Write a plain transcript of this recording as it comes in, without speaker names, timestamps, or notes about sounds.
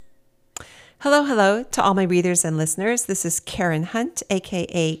Hello, hello to all my readers and listeners. This is Karen Hunt,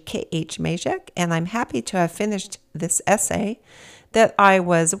 aka KH Majek, and I'm happy to have finished this essay that I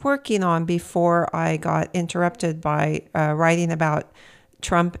was working on before I got interrupted by writing about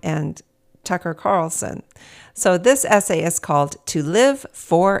Trump and Tucker Carlson. So this essay is called To Live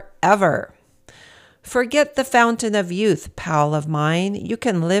Forever. Forget the fountain of youth, pal of mine. You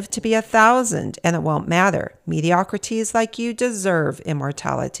can live to be 1,000 and it won't matter. Mediocrities like you deserve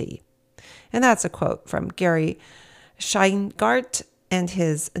immortality. And that's a quote from Gary Shteyngart and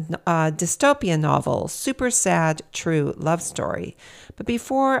his dystopian novel, Super Sad True Love Story. But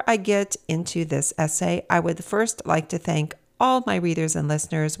before I get into this essay, I would first like to thank all my readers and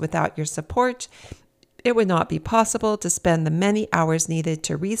listeners. Without your support, it would not be possible to spend the many hours needed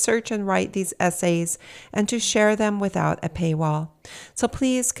to research and write these essays and to share them without a paywall. So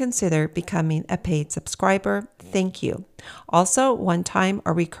please consider becoming a paid subscriber. Thank you. Also, one-time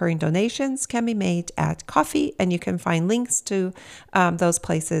or recurring donations can be made at Ko-fi, and you can find links to those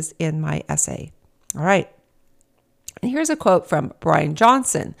places in my essay. All right. And here's a quote from Brian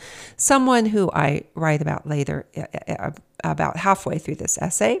Johnson, someone who I write about later, about halfway through this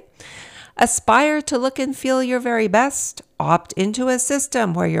essay. Aspire to look and feel your very best. Opt into a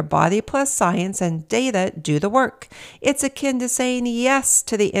system where your body plus science and data do the work. It's akin to saying yes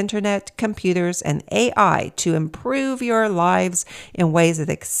to the internet, computers, and AI to improve your lives in ways that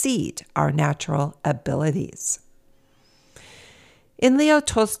exceed our natural abilities. In Leo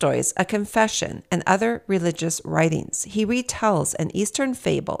Tolstoy's A Confession and other religious writings, he retells an Eastern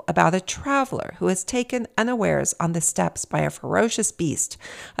fable about a traveler who is taken unawares on the steppes by a ferocious beast,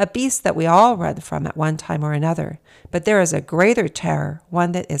 a beast that we all run from at one time or another. But there is a greater terror,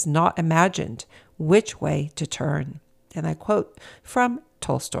 one that is not imagined, which way to turn. And I quote from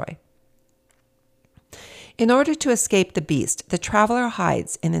Tolstoy. In order to escape the beast, the traveler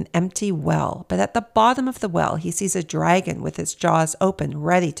hides in an empty well, but at the bottom of the well he sees a dragon with its jaws open,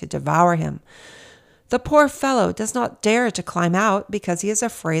 ready to devour him. The poor fellow does not dare to climb out because he is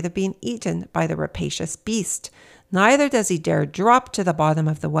afraid of being eaten by the rapacious beast. Neither does he dare drop to the bottom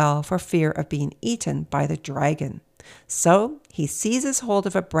of the well for fear of being eaten by the dragon. So he seizes hold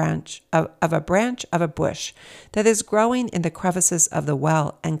of a branch of a bush that is growing in the crevices of the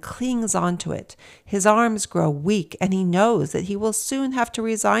well and clings onto it. His arms grow weak, and he knows that he will soon have to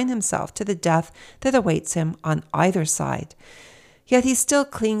resign himself to the death that awaits him on either side. Yet he still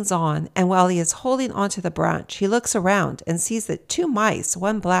clings on, and while he is holding onto the branch, he looks around and sees that 2 mice,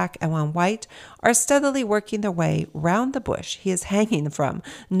 one black and one white, are steadily working their way round the bush he is hanging from,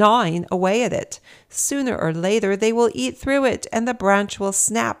 gnawing away at it. Sooner or later they will eat through it, and the branch will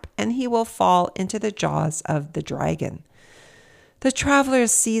snap, and he will fall into the jaws of the dragon. The traveler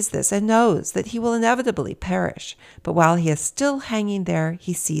sees this and knows that he will inevitably perish, but while he is still hanging there,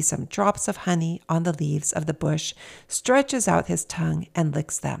 he sees some drops of honey on the leaves of the bush, stretches out his tongue, and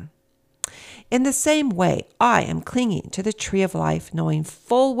licks them. In the same way, I am clinging to the tree of life, knowing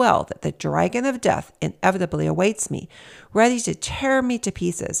full well that the dragon of death inevitably awaits me, ready to tear me to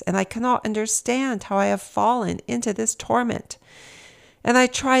pieces, and I cannot understand how I have fallen into this torment. And I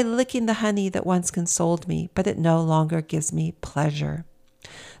try licking the honey that once consoled me, but it no longer gives me pleasure.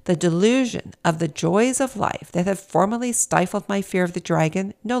 The delusion of the joys of life that had formerly stifled my fear of the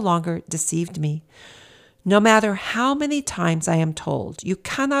dragon no longer deceived me. No matter how many times I am told, you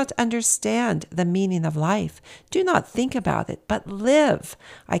cannot understand the meaning of life, do not think about it, but live,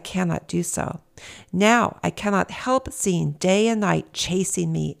 I cannot do so. Now I cannot help seeing day and night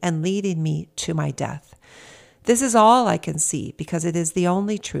chasing me and leading me to my death. This is all I can see because it is the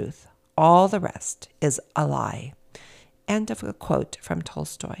only truth. All the rest is a lie. End of a quote from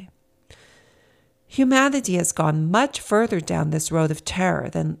Tolstoy. Humanity has gone much further down this road of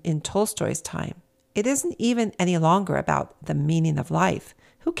terror than in Tolstoy's time. It isn't even any longer about the meaning of life.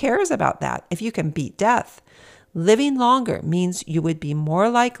 Who cares about that if you can beat death? Living longer means you would be more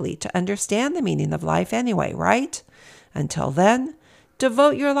likely to understand the meaning of life anyway, right? Until then,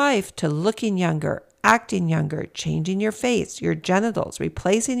 devote your life to looking younger, acting younger, changing your face, your genitals,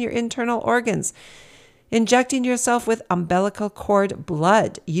 replacing your internal organs, injecting yourself with umbilical cord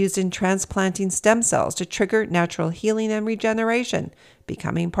blood used in transplanting stem cells to trigger natural healing and regeneration,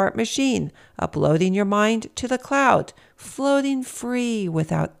 becoming part machine, uploading your mind to the cloud, floating free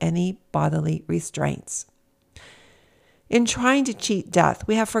without any bodily restraints. In trying to cheat death,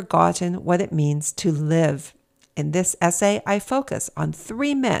 we have forgotten what it means to live. In this essay, I focus on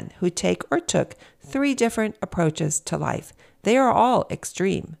 3 men who take or took 3 different approaches to life. They are all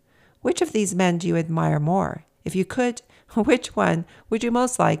extreme. Which of these men do you admire more? If you could, which one would you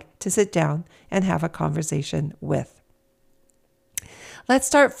most like to sit down and have a conversation with? Let's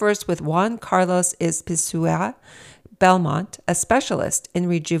start first with Juan Carlos Izpisua Belmont, a specialist in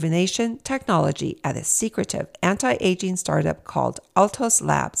rejuvenation technology at a secretive anti-aging startup called Altos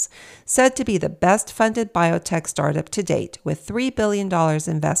Labs, said to be the best-funded biotech startup to date, with $3 billion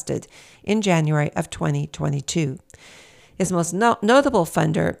invested in January of 2022. His most notable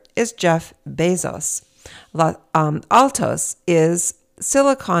funder is Jeff Bezos. Altos is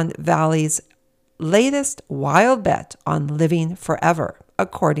Silicon Valley's latest wild bet on living forever,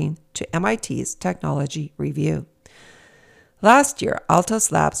 according to MIT's Technology Review. Last year,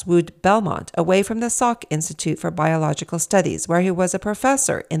 Altos Labs wooed Belmont away from the Salk Institute for Biological Studies, where he was a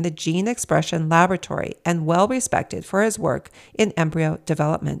professor in the Gene Expression Laboratory and well-respected for his work in embryo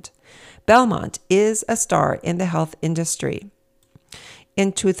development. Belmont is a star in the health industry.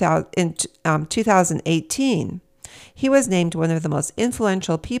 In 2018, he was named one of the most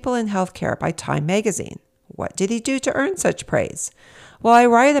influential people in healthcare by Time magazine. What did he do to earn such praise? Well, I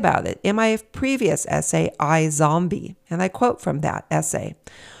write about it in my previous essay, iZombie, and I quote from that essay.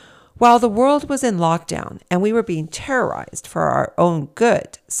 While the world was in lockdown and we were being terrorized for our own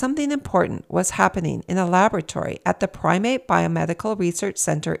good, something important was happening in a laboratory at the Primate Biomedical Research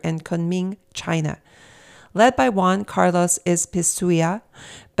Center in Kunming, China. Led by Juan Carlos Izpisua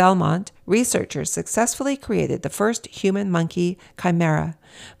Belmont, researchers successfully created the first human-monkey chimera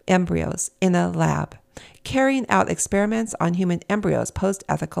embryos in a lab. Carrying out experiments on human embryos posed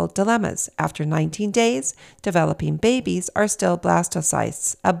ethical dilemmas. After 19 days, developing babies are still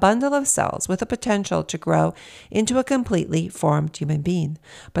blastocysts, a bundle of cells with the potential to grow into a completely formed human being.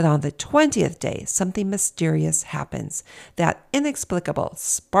 But on the 20th day, something mysterious happens. That inexplicable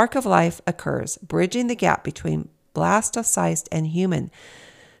spark of life occurs, bridging the gap between blastocyst and human.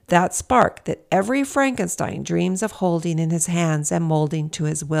 That spark that every Frankenstein dreams of holding in his hands and molding to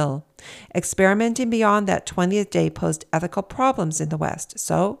his will. Experimenting beyond that 20th day posed ethical problems in the West,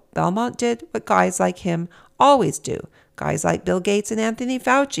 so Belmont did what guys like him always do. Guys like Bill Gates and Anthony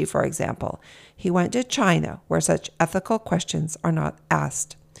Fauci, for example. He went to China, where such ethical questions are not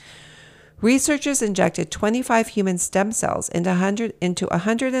asked. Researchers injected 25 human stem cells into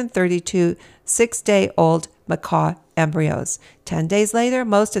 132 six-day-old macaw embryos. 10 days later,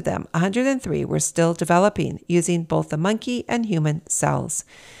 most of them, 103, were still developing, using both the monkey and human cells.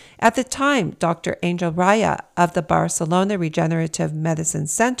 At the time, Dr. Angel Raya of the Barcelona Regenerative Medicine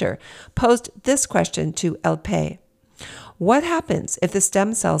Center posed this question to El Pay. What happens if the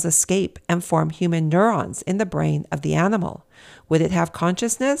stem cells escape and form human neurons in the brain of the animal? Would it have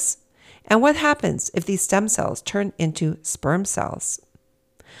consciousness? And what happens if these stem cells turn into sperm cells?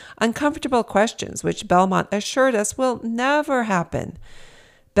 Uncomfortable questions which Belmont assured us will never happen.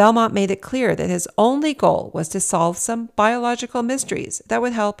 Belmont made it clear that his only goal was to solve some biological mysteries that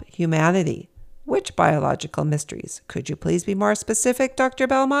would help humanity. Which biological mysteries? Could you please be more specific, Dr.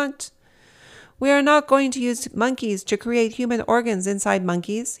 Belmont? We are not going to use monkeys to create human organs inside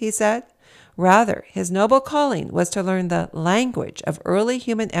monkeys, he said. Rather, his noble calling was to learn the language of early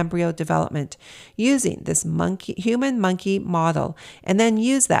human embryo development using this human-monkey model, and then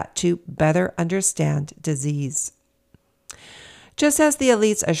use that to better understand disease. Just as the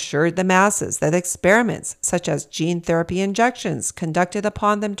elites assured the masses that experiments such as gene therapy injections conducted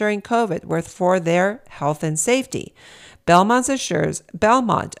upon them during COVID were for their health and safety, Belmont assures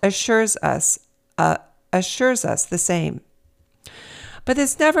us the same. But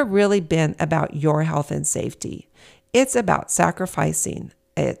it's never really been about your health and safety. It's about sacrificing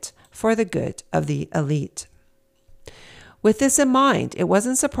it for the good of the elite. With this in mind, it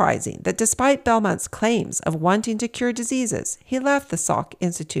wasn't surprising that despite Belmont's claims of wanting to cure diseases, he left the Salk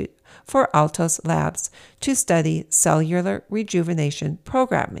Institute for Altos Labs to study cellular rejuvenation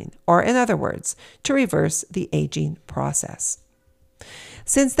programming, or in other words, to reverse the aging process.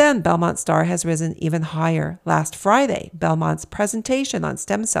 Since then, Belmont's star has risen even higher. Last Friday, Belmont's presentation on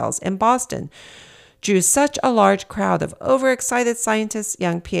stem cells in Boston drew such a large crowd of overexcited scientists,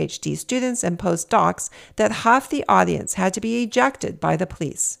 young PhD students, and postdocs that half the audience had to be ejected by the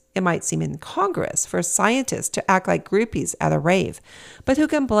police. It might seem incongruous for scientists to act like groupies at a rave, but who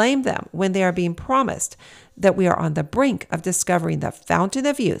can blame them when they are being promised that we are on the brink of discovering the fountain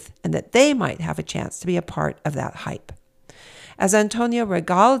of youth and that they might have a chance to be a part of that hype? As Antonio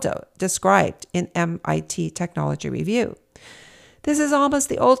Regalado described in MIT Technology Review, this is almost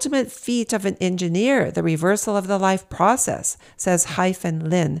the ultimate feat of an engineer, the reversal of the life process, says Hai-Fen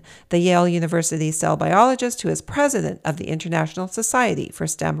Lin, the Yale University cell biologist who is president of the International Society for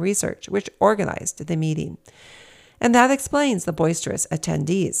STEM Research, which organized the meeting. And that explains the boisterous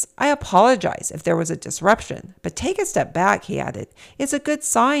attendees. I apologize if there was a disruption, but take a step back, he added. It's a good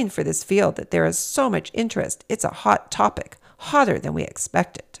sign for this field that there is so much interest. It's a hot topic. hotter than we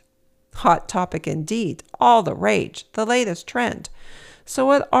expected. Hot topic indeed, all the rage, the latest trend. So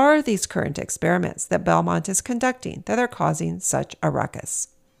what are these current experiments that Belmont is conducting that are causing such a ruckus?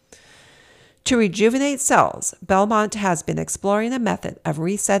 To rejuvenate cells, Belmont has been exploring a method of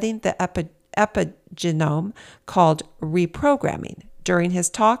resetting the epigenome called reprogramming. During his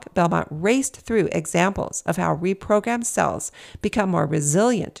talk, Belmont raced through examples of how reprogrammed cells become more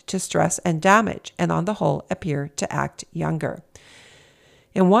resilient to stress and damage, and on the whole appear to act younger.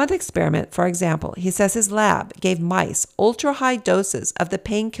 In one experiment, for example, he says his lab gave mice ultra-high doses of the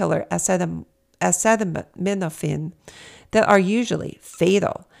painkiller acetaminophen that are usually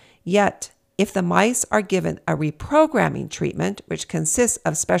fatal. Yet, if the mice are given a reprogramming treatment, which consists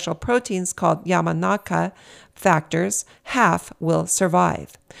of special proteins called Yamanaka factors, half will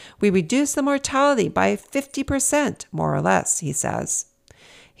survive. We reduce the mortality by 50%, more or less, he says.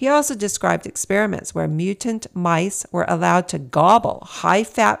 He also described experiments where mutant mice were allowed to gobble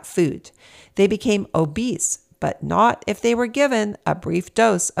high-fat food. They became obese, but not if they were given a brief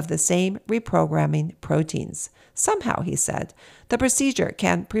dose of the same reprogramming proteins. Somehow, he said, the procedure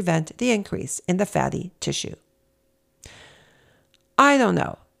can prevent the increase in the fatty tissue. I don't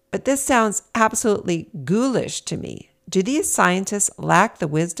know, but this sounds absolutely ghoulish to me. Do these scientists lack the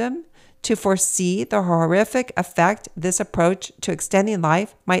wisdom to foresee the horrific effect this approach to extending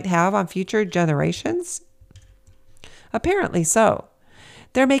life might have on future generations? Apparently so.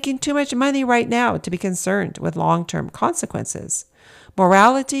 They're making too much money right now to be concerned with long-term consequences.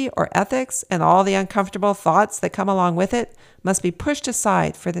 Morality or ethics and all the uncomfortable thoughts that come along with it must be pushed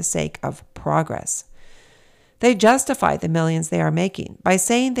aside for the sake of progress. They justify the millions they are making by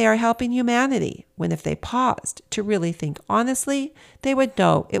saying they are helping humanity, when if they paused to really think honestly, they would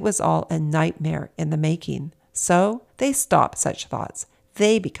know it was all a nightmare in the making. So they stop such thoughts.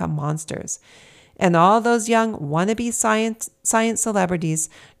 They become monsters. And all those young wannabe science celebrities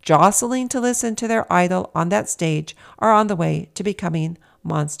jostling to listen to their idol on that stage are on the way to becoming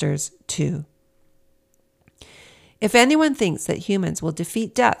monsters too. If anyone thinks that humans will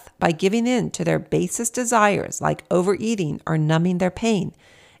defeat death by giving in to their basest desires like overeating or numbing their pain,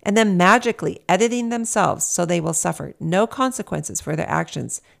 and then magically editing themselves so they will suffer no consequences for their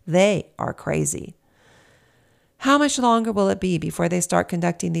actions, they are crazy. How much longer will it be before they start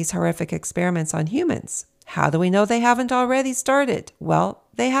conducting these horrific experiments on humans? How do we know they haven't already started? Well,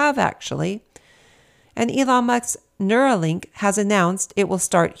 they have actually. And Elon Musk's Neuralink has announced it will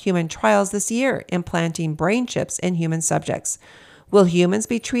start human trials this year, implanting brain chips in human subjects. Will humans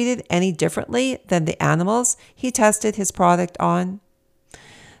be treated any differently than the animals he tested his product on?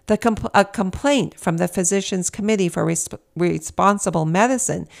 A complaint from the Physicians Committee for Responsible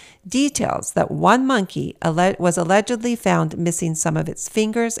Medicine details that one monkey was allegedly found missing some of its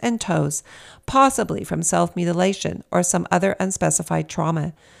fingers and toes, possibly from self-mutilation or some other unspecified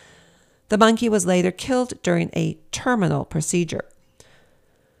trauma. The monkey was later killed during a terminal procedure.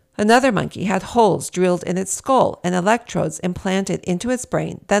 Another monkey had holes drilled in its skull and electrodes implanted into its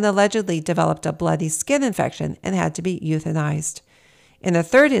brain, then allegedly developed a bloody skin infection and had to be euthanized. In a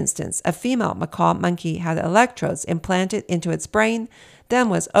third instance, a female macaw monkey had electrodes implanted into its brain, then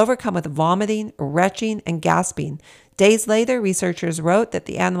was overcome with vomiting, retching, and gasping. Days later, researchers wrote that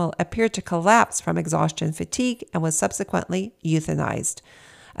the animal appeared to collapse from exhaustion fatigue and was subsequently euthanized.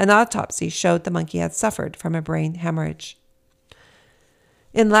 An autopsy showed the monkey had suffered from a brain hemorrhage.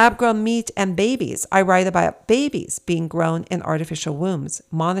 In Lab-Grown Meat and Babies, I write about babies being grown in artificial wombs,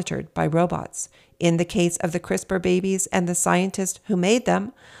 monitored by robots. In the case of the CRISPR babies and the scientist who made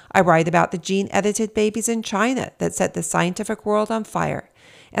them, I write about the gene-edited babies in China that set the scientific world on fire.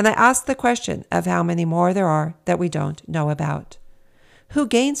 And I ask the question of how many more there are that we don't know about. Who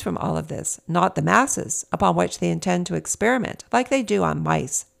gains from all of this? Not the masses, upon which they intend to experiment, like they do on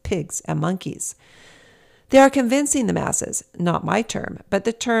mice, pigs, and monkeys. They are convincing the masses, not my term, but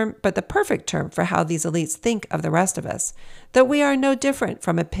the perfect term for how these elites think of the rest of us, that we are no different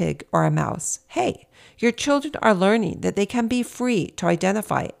from a pig or a mouse. Hey, your children are learning that they can be free to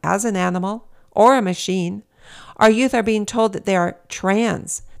identify as an animal or a machine. Our youth are being told that they are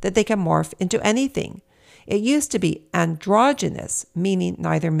trans, that they can morph into anything. It used to be androgynous, meaning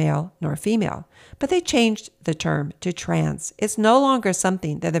neither male nor female, but they changed the term to trans. It's no longer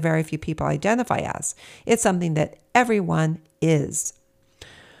something that a very few people identify as. It's something that everyone is.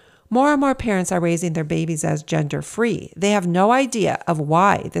 More and more parents are raising their babies as gender-free. They have no idea of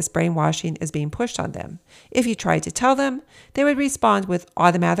why this brainwashing is being pushed on them. If you tried to tell them, they would respond with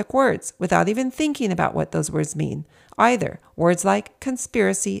automatic words without even thinking about what those words mean either. Words like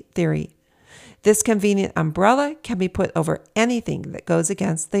conspiracy theory. This convenient umbrella can be put over anything that goes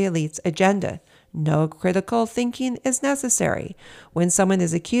against the elite's agenda. No critical thinking is necessary. When someone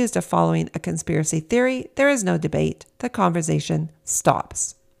is accused of following a conspiracy theory, there is no debate. The conversation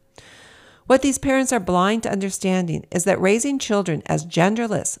stops. What these parents are blind to understanding is that raising children as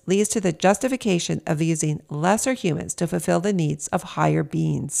genderless leads to the justification of using lesser humans to fulfill the needs of higher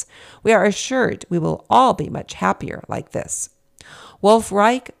beings. We are assured we will all be much happier like this. Wolf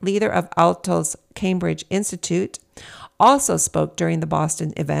Reich, leader of Altos Cambridge Institute, also spoke during the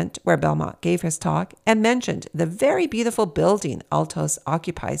Boston event where Belmont gave his talk and mentioned the very beautiful building Altos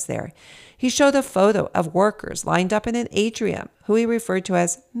occupies there. He showed a photo of workers lined up in an atrium who he referred to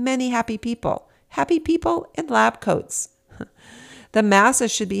as many happy people in lab coats. The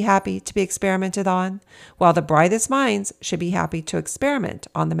masses should be happy to be experimented on, while the brightest minds should be happy to experiment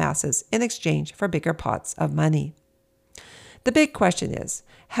on the masses in exchange for bigger pots of money. The big question is,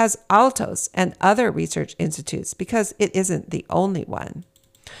 has Altos and other research institutes, because it isn't the only one,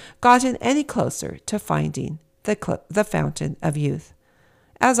 gotten any closer to finding the fountain of youth?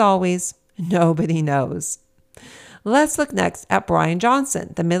 As always, nobody knows. Let's look next at Brian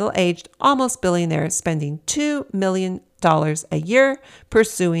Johnson, the middle-aged, almost billionaire spending $2 million a year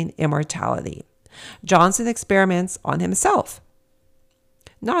pursuing immortality. Johnson experiments on himself,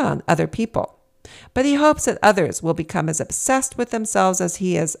 not on other people. But he hopes that others will become as obsessed with themselves as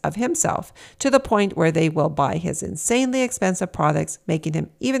he is of himself, to the point where they will buy his insanely expensive products, making him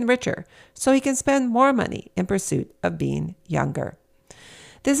even richer, so he can spend more money in pursuit of being younger.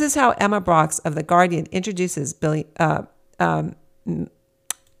 This is how Emma Brox of The Guardian introduces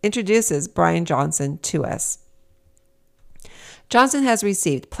Brian Johnson to us. Johnson has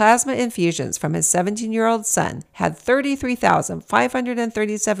received plasma infusions from his 17-year-old son, had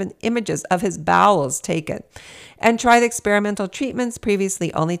 33,537 images of his bowels taken, and tried experimental treatments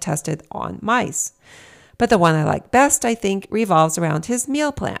previously only tested on mice. But the one I like best, I think, revolves around his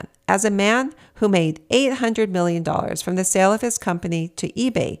meal plan. As a man who made $800 million from the sale of his company to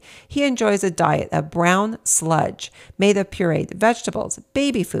eBay, he enjoys a diet of brown sludge made of pureed vegetables,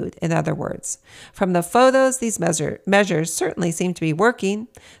 baby food, in other words. From the photos, these measures certainly seem to be working.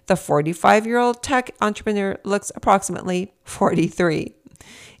 The 45-year-old tech entrepreneur looks approximately 43.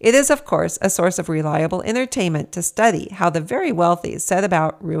 It is, of course, a source of reliable entertainment to study how the very wealthy set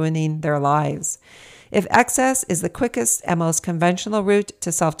about ruining their lives. If excess is the quickest and most conventional route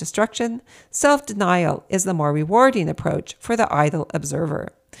to self-destruction, self-denial is the more rewarding approach for the idle observer.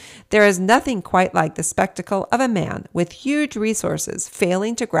 There is nothing quite like the spectacle of a man with huge resources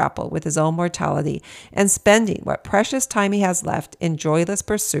failing to grapple with his own mortality and spending what precious time he has left in joyless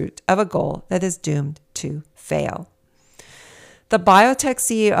pursuit of a goal that is doomed to fail. The biotech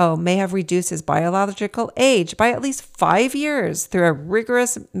CEO may have reduced his biological age by at least 5 years through a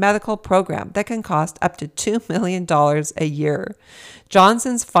rigorous medical program that can cost up to $2 million a year.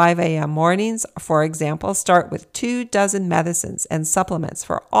 Johnson's 5 a.m. mornings, for example, start with 24 medicines and supplements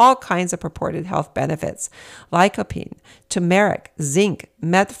for all kinds of purported health benefits: lycopene, turmeric, zinc,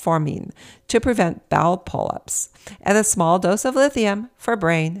 metformin to prevent bowel polyps, and a small dose of lithium for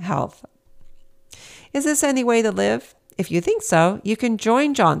brain health. Is this any way to live? If you think so, you can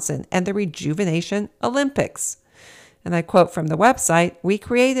join Johnson and the Rejuvenation Olympics. And I quote from the website, "We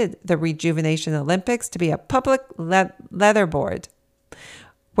created the Rejuvenation Olympics to be a public leaderboard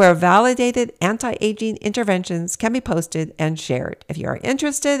where validated anti-aging interventions can be posted and shared. If you are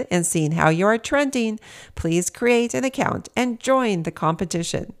interested in seeing how you are trending, please create an account and join the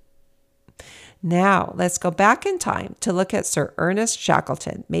competition." Now, let's go back in time to look at Sir Ernest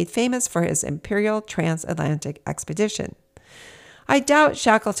Shackleton, made famous for his Imperial Transatlantic Expedition. I doubt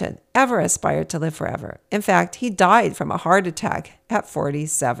Shackleton ever aspired to live forever. In fact, he died from a heart attack at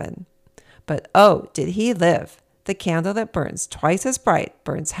 47. But oh, did he live! The candle that burns twice as bright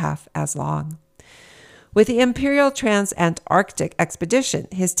burns half as long. With the Imperial Trans-Antarctic Expedition,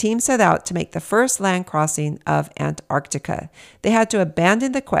 his team set out to make the first land crossing of Antarctica. They had to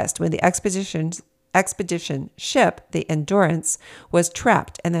abandon the quest when the expedition ship, the Endurance, was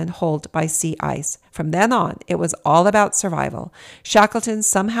trapped and then holed by sea ice. From then on, it was all about survival. Shackleton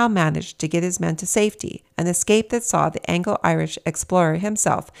somehow managed to get his men to safety, an escape that saw the Anglo-Irish explorer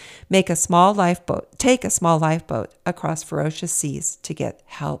himself take a small lifeboat across ferocious seas to get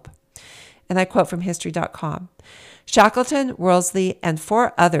help. And I quote from History.com, "Shackleton, Worsley, and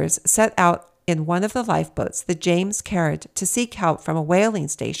 4 others set out in one of the lifeboats, the James Caird, to seek help from a whaling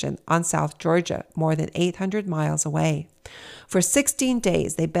station on South Georgia, more than 800 miles away. For 16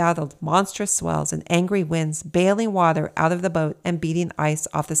 days, they battled monstrous swells and angry winds, bailing water out of the boat and beating ice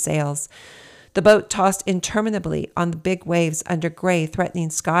off the sails. The boat tossed interminably on the big waves under gray, threatening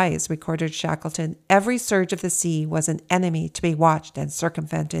skies, recorded Shackleton. Every surge of the sea was an enemy to be watched and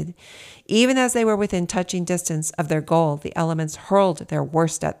circumvented. Even as they were within touching distance of their goal, the elements hurled their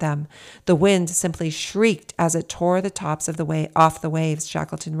worst at them. The wind simply shrieked as it tore the tops of off the waves,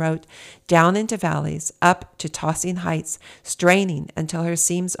 Shackleton wrote, down into valleys, up to tossing heights, straining until her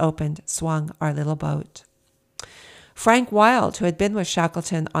seams opened, swung our little boat. Frank Wild, who had been with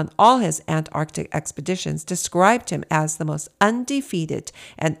Shackleton on all his Antarctic expeditions, described him as the most undefeated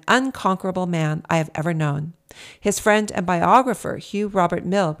and unconquerable man I have ever known. His friend and biographer, Hugh Robert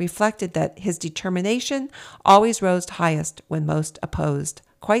Mill, reflected that his determination always rose highest when most opposed.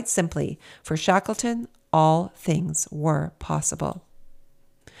 Quite simply, for Shackleton, all things were possible.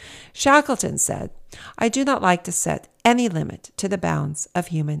 Shackleton said, "I do not like to set any limit to the bounds of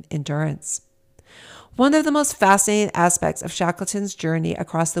human endurance." One of the most fascinating aspects of Shackleton's journey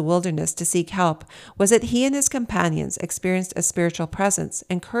across the wilderness to seek help was that he and his companions experienced a spiritual presence,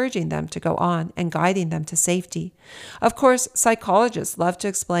 encouraging them to go on and guiding them to safety. Of course, psychologists love to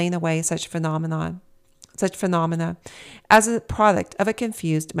explain away such phenomena as a product of a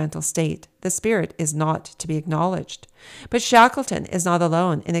confused mental state. The spirit is not to be acknowledged. But Shackleton is not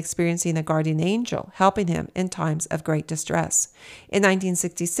alone in experiencing a guardian angel helping him in times of great distress. In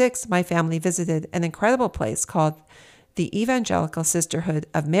 1966, my family visited an incredible place called the Evangelical Sisterhood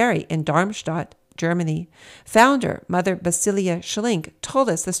of Mary in Darmstadt, Germany. Founder, Mother Basilia Schlink, told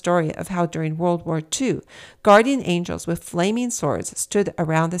us the story of how during World War II, guardian angels with flaming swords stood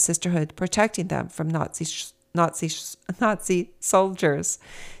around the sisterhood, protecting them from Nazi soldiers.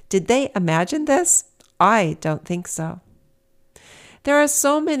 Did they imagine this? I don't think so. There are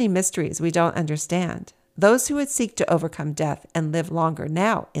so many mysteries we don't understand. Those who would seek to overcome death and live longer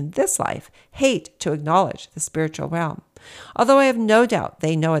now in this life hate to acknowledge the spiritual realm. Although I have no doubt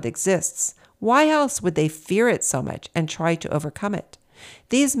they know it exists, why else would they fear it so much and try to overcome it?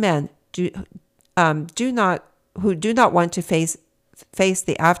 These men do not want to face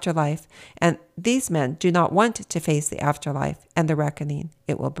the afterlife, and these men do not want to face the afterlife and the reckoning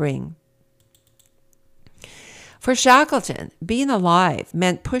it will bring. For Shackleton, being alive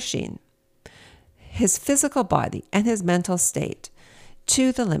meant pushing his physical body and his mental state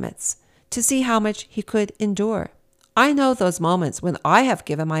to the limits to see how much he could endure. I know those moments when I have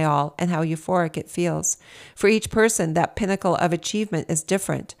given my all and how euphoric it feels. For each person, that pinnacle of achievement is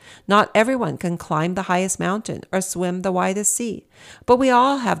different. Not everyone can climb the highest mountain or swim the widest sea, but we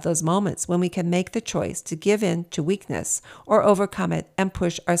all have those moments when we can make the choice to give in to weakness or overcome it and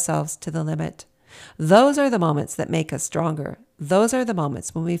push ourselves to the limit. Those are the moments that make us stronger. Those are the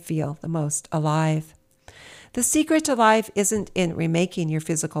moments when we feel the most alive. The secret to life isn't in remaking your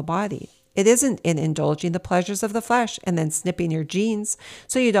physical body. It isn't in indulging the pleasures of the flesh and then snipping your genes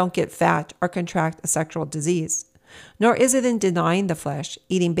so you don't get fat or contract a sexual disease. Nor is it in denying the flesh,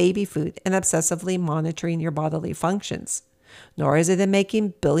 eating baby food, and obsessively monitoring your bodily functions. Nor is it in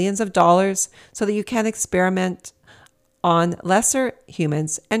making billions of dollars so that you can experiment on lesser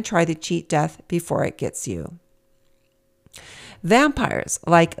humans and try to cheat death before it gets you. Vampires,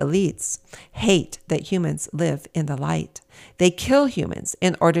 like elites, hate that humans live in the light. They kill humans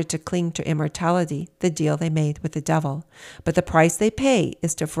in order to cling to immortality, the deal they made with the devil. But the price they pay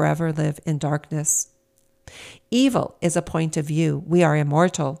is to forever live in darkness. Evil is a point of view. We are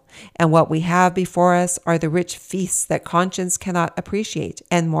immortal, and what we have before us are the rich feasts that conscience cannot appreciate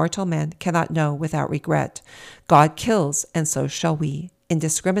and mortal men cannot know without regret. God kills, and so shall we.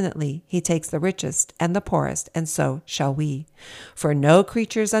 Indiscriminately, he takes the richest and the poorest, and so shall we. For no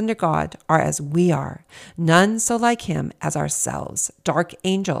creatures under God are as we are, none so like him as ourselves, dark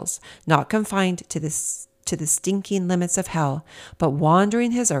angels, not confined to the stinking limits of hell, but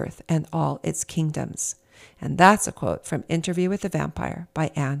wandering his earth and all its kingdoms. And that's a quote from Interview with the Vampire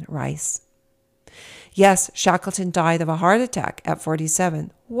by Anne Rice. Yes, Shackleton died of a heart attack at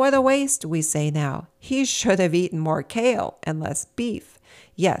 47. What a waste, we say now. He should have eaten more kale and less beef.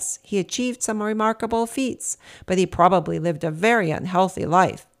 Yes, he achieved some remarkable feats, but he probably lived a very unhealthy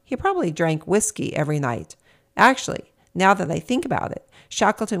life. He probably drank whiskey every night. Actually, now that I think about it,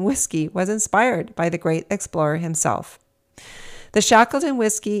 Shackleton whiskey was inspired by the great explorer himself. The Shackleton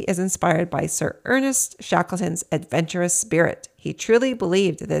whiskey is inspired by Sir Ernest Shackleton's adventurous spirit. He truly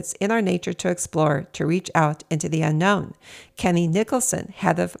believed that it's in our nature to explore, to reach out into the unknown. Kenny Nicholson,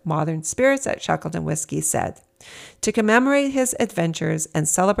 head of Modern Spirits at Shackleton Whiskey, said, "To commemorate his adventures and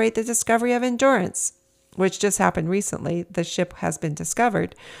celebrate the discovery of Endurance," which just happened recently, the ship has been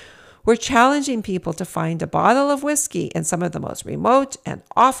discovered, "we're challenging people to find a bottle of whiskey in some of the most remote and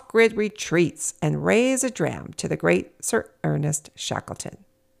off-grid retreats and raise a dram to the great Sir Ernest Shackleton."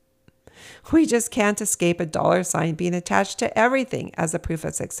 We just can't escape a dollar sign being attached to everything as a proof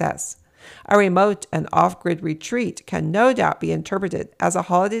of success. A remote and off-grid retreat can no doubt be interpreted as a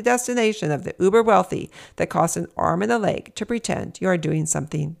holiday destination of the uber wealthy that costs an arm and a leg to pretend you are doing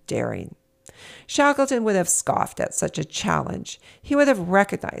something daring. Shackleton would have scoffed at such a challenge. He would have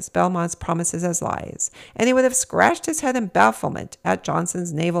recognized Belmont's promises as lies, and he would have scratched his head in bafflement at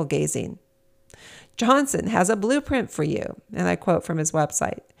Johnson's navel-gazing. Johnson has a blueprint for you, and I quote from his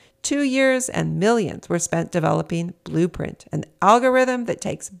website. 2 years and millions were spent developing Blueprint, an algorithm that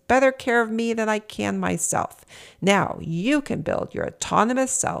takes better care of me than I can myself. Now you can build your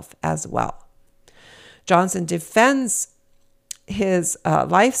autonomous self as well. Johnson defends his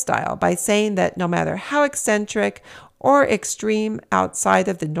lifestyle by saying that no matter how eccentric or extreme outside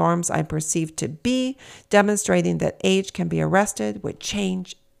of the norms I'm perceived to be, demonstrating that age can be arrested would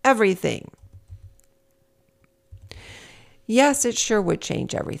change everything. Yes, it sure would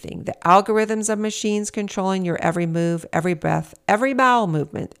change everything. The algorithms of machines controlling your every move, every breath, every bowel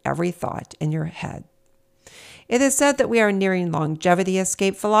movement, every thought in your head. It is said that we are nearing longevity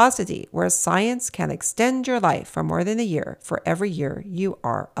escape velocity, where science can extend your life for more than a year for every year you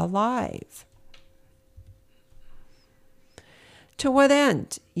are alive. To what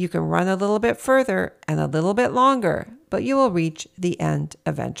end? You can run a little bit further and a little bit longer, but you will reach the end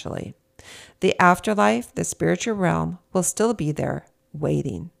eventually. The afterlife, the spiritual realm, will still be there,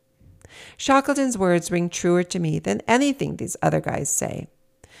 waiting. Shackleton's words ring truer to me than anything these other guys say.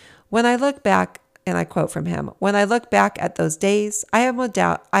 When I look back, and I quote from him, when I look back at those days, I have no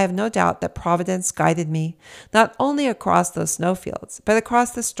doubt that Providence guided me, not only across those snowfields, but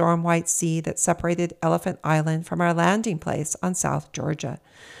across the storm-white sea that separated Elephant Island from our landing place on South Georgia.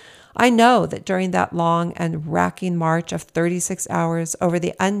 I know that during that long and racking march of 36 hours over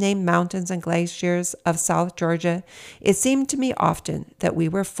the unnamed mountains and glaciers of South Georgia, it seemed to me often that we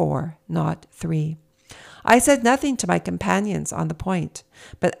were 4, not 3. I said nothing to my companions on the point,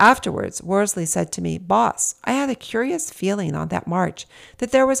 but afterwards Worsley said to me, "Boss, I had a curious feeling on that march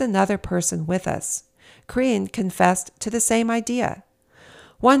that there was another person with us." Crean confessed to the same idea.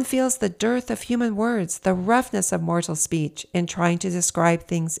 One feels the dearth of human words, the roughness of mortal speech in trying to describe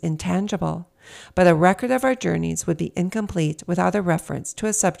things intangible. But a record of our journeys would be incomplete without a reference to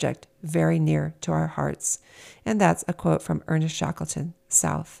a subject very near to our hearts. And that's a quote from Ernest Shackleton,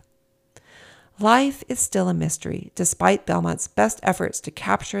 South. Life is still a mystery, despite Belmont's best efforts to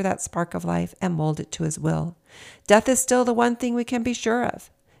capture that spark of life and mold it to his will. Death is still the one thing we can be sure of.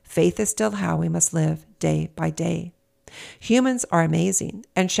 Faith is still how we must live day by day. Humans are amazing,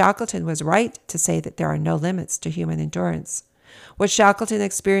 and Shackleton was right to say that there are no limits to human endurance. What Shackleton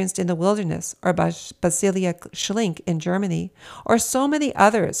experienced in the wilderness, or Basilia Schlink in Germany, or so many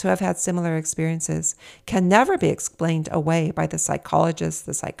others who have had similar experiences, can never be explained away by the psychologists,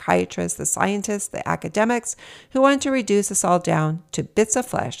 the psychiatrists, the scientists, the academics who want to reduce us all down to bits of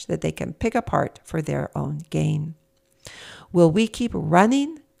flesh that they can pick apart for their own gain. Will we keep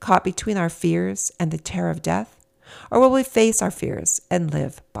running, caught between our fears and the terror of death? Or will we face our fears and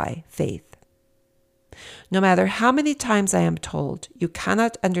live by faith? No matter how many times I am told you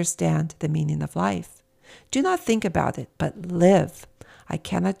cannot understand the meaning of life, do not think about it, but live. I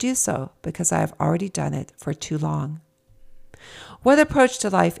cannot do so because I have already done it for too long. What approach to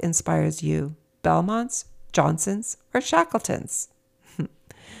life inspires you? Belmont's, Johnson's, or Shackleton's?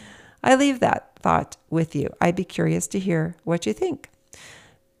 I leave that thought with you. I'd be curious to hear what you think.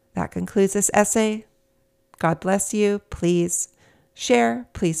 That concludes this essay. God bless you. Please share,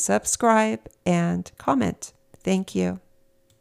 please subscribe, and comment. Thank you.